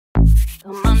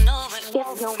over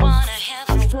if you wanna have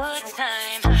a good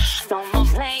time. No more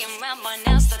playing around, but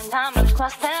now's the time to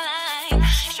cross the line.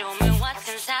 Show me what's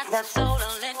inside that soul,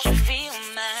 I'll let you feel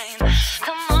mine.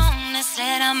 Come on, let's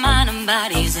let our mind and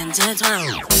bodies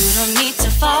intertwine. You don't need to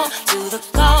fall to the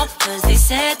call, cause they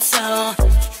said so.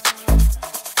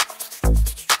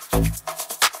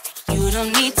 You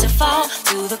don't need to fall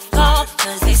to the call,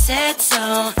 cause they said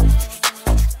so.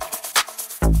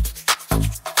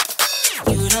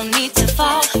 You don't need to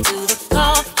fall to the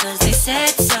call, cause they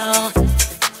said so.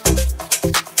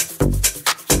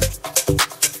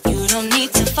 You don't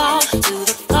need to fall to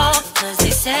the call, cause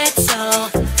they said so.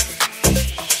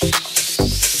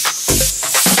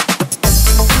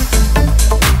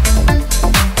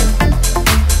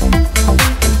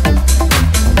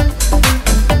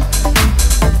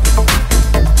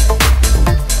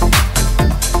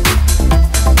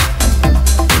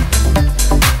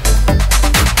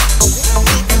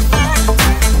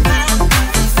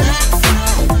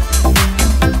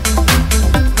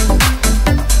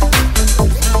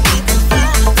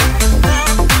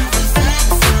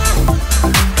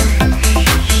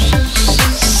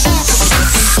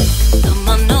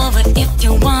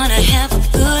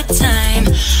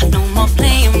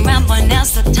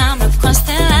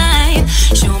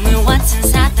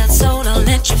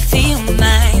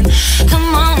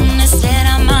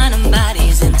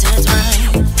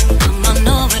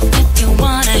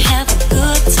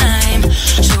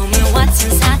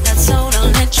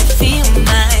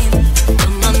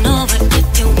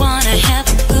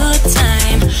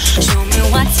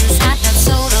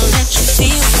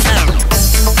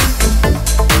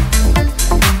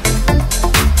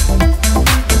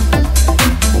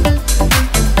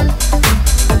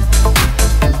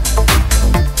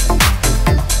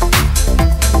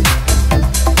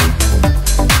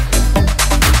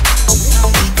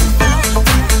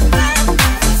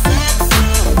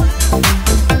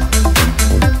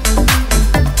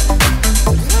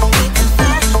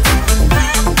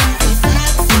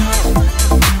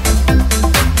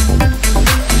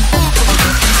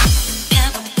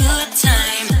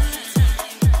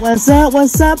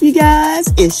 What's up, you guys?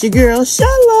 It's your girl,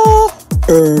 Sheila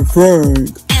and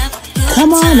Frank.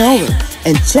 Come on over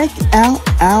and check out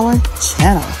our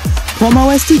channel,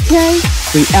 PromoSTK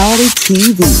Reality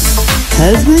TV,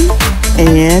 Husband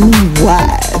and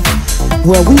Wife,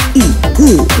 where we eat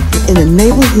good in the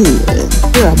neighborhood.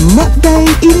 We're a mukbang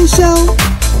eating show,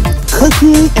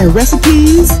 cooking and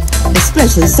recipes,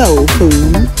 especially soul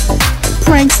food,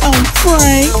 pranks on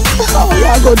Frank. Oh,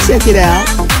 y'all go check it out.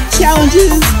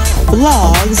 Challenges,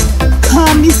 vlogs,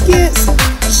 comedy skits,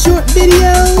 short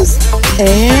videos,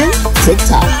 and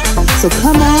TikTok. So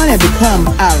come on and become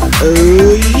our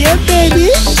oh yeah baby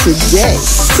today.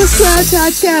 Subscribe to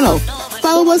our channel.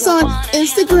 Follow us on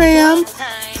Instagram,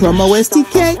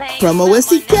 PromoSTK,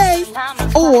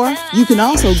 or you can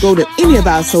also go to any of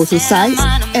our social sites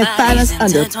and find us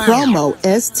under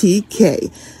PromoSTK.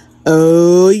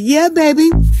 Oh yeah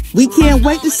baby, we can't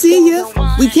wait to see you.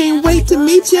 We can't wait to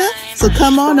meet you. So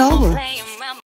come on over.